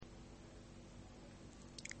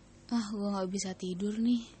Gue gak bisa tidur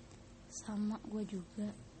nih. Sama gue juga.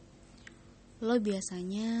 Lo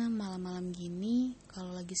biasanya malam-malam gini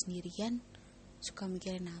kalau lagi sendirian suka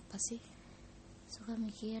mikirin apa sih? Suka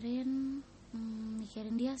mikirin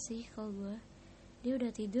dia sih kalau gue. Dia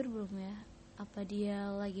udah tidur belum ya? Apa dia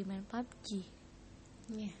lagi main PUBG?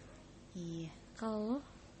 Iya. Kalau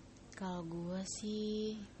Gue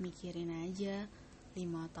sih mikirin aja 5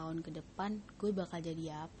 tahun ke depan gue bakal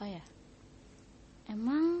jadi apa ya?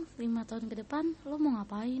 emang 5 tahun ke depan lo mau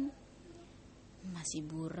ngapain? Masih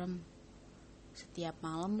buram. Setiap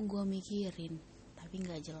malam gue mikirin, tapi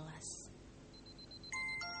gak jelas.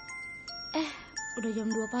 Udah jam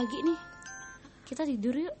 2 pagi nih. Kita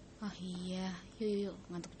tidur yuk. Iya, yuk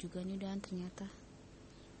ngantuk juga nih udahan ternyata.